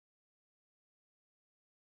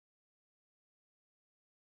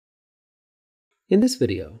In this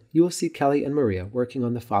video, you will see Kelly and Maria working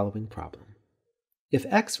on the following problem. If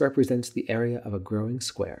x represents the area of a growing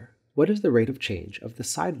square, what is the rate of change of the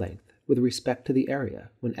side length with respect to the area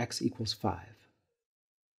when x equals 5?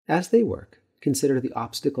 As they work, consider the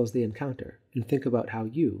obstacles they encounter and think about how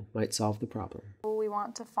you might solve the problem. We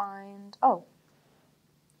want to find,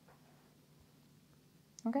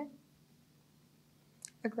 okay.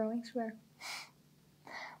 A growing square.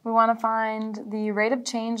 We want to find the rate of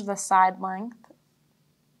change of the side length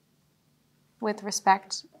with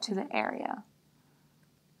respect to the area.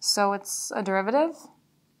 So it's a derivative?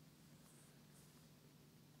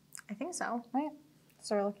 I think so. Right.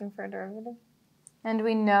 So we're looking for a derivative. And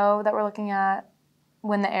we know that we're looking at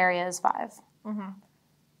when the area is 5. Mm-hmm.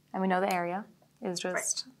 And we know the area is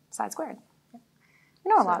just side squared. Yep. We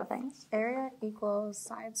know a lot of things. Area equals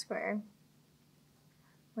side squared.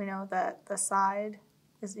 We know that the side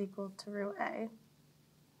is equal to root A.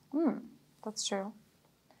 That's true.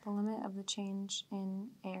 The limit of the change in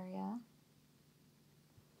area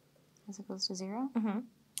is equals to 0. Mm-hmm.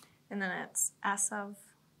 And then it's S of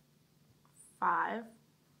 5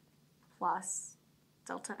 plus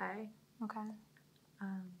delta A. Okay.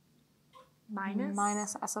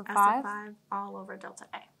 Minus S of 5. S of 5 all over delta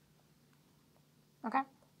A. Okay.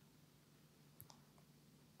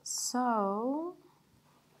 So,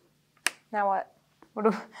 now what?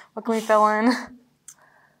 What can we fill in?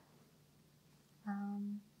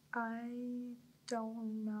 I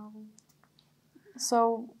don't know.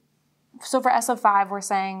 So for S of 5, we're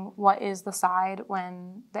saying what is the side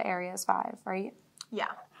when the area is 5, right?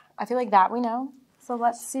 Yeah. I feel like that we know. So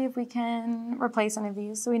let's see if we can replace any of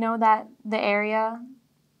these. So we know that the area,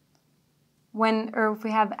 if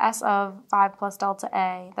we have S of 5 plus delta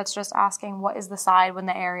A, that's just asking what is the side when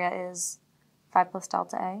the area is 5 plus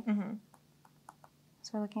delta A. Mm-hmm.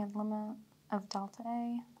 So we're looking at the limit of delta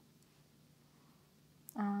A.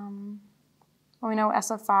 Well, we know S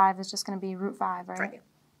of 5 is just going to be root 5, right? Right.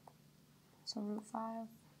 So root 5.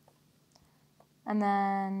 And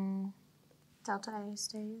then Delta A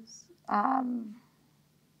stays.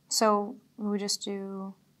 So we would just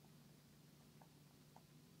do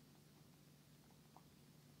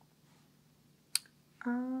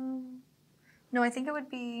no, I think it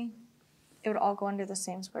would all go under the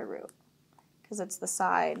same square root because it's the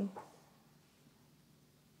side.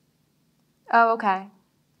 Oh, okay.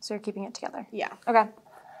 So you're keeping it together. Yeah. Okay.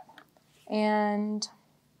 And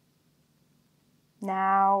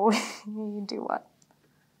now you do what?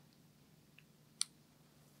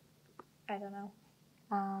 I don't know.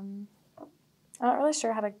 I'm not really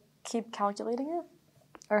sure how to keep calculating it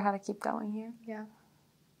or how to keep going here. Yeah.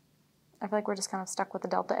 I feel like we're just kind of stuck with the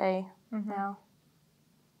delta A now.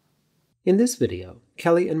 In this video,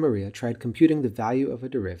 Kelly and Maria tried computing the value of a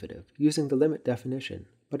derivative using the limit definition,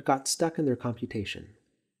 but got stuck in their computation.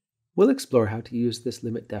 We'll explore how to use this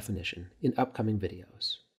limit definition in upcoming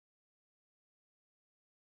videos.